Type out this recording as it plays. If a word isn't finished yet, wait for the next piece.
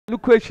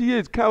Look where she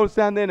is. Carol's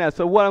down there now.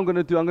 So what I'm going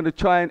to do, I'm going to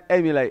try and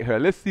emulate her.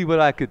 Let's see what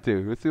I could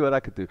do. Let's see what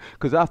I could do.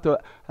 Because after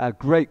a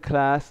great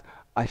class,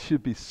 I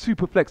should be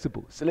super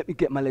flexible. So let me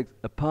get my legs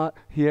apart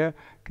here.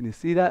 Can you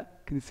see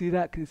that? Can you see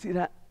that? Can you see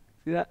that?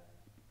 See that?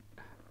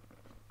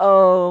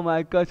 Oh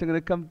my gosh, I'm going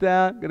to come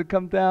down. I'm going to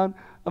come down.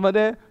 Am I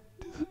there?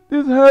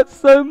 This hurts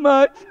so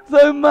much.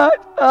 So much.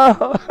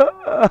 Oh.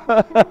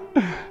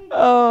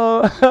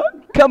 Oh.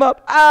 Come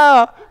up.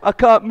 Ah! I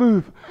can't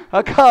move.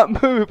 I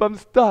can't move. I'm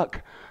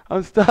stuck.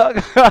 I'm stuck.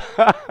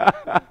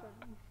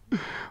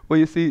 Well,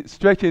 you see,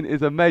 stretching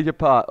is a major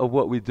part of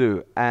what we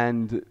do,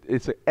 and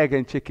it's an egg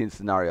and chicken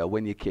scenario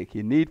when you kick.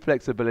 You need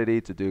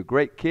flexibility to do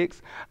great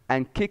kicks,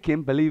 and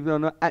kicking, believe it or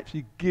not,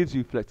 actually gives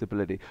you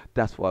flexibility.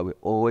 That's why we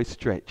always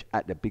stretch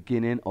at the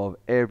beginning of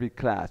every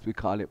class. We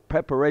call it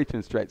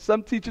preparation stretch.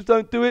 Some teachers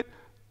don't do it.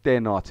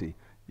 They're naughty.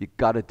 You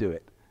got to do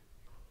it.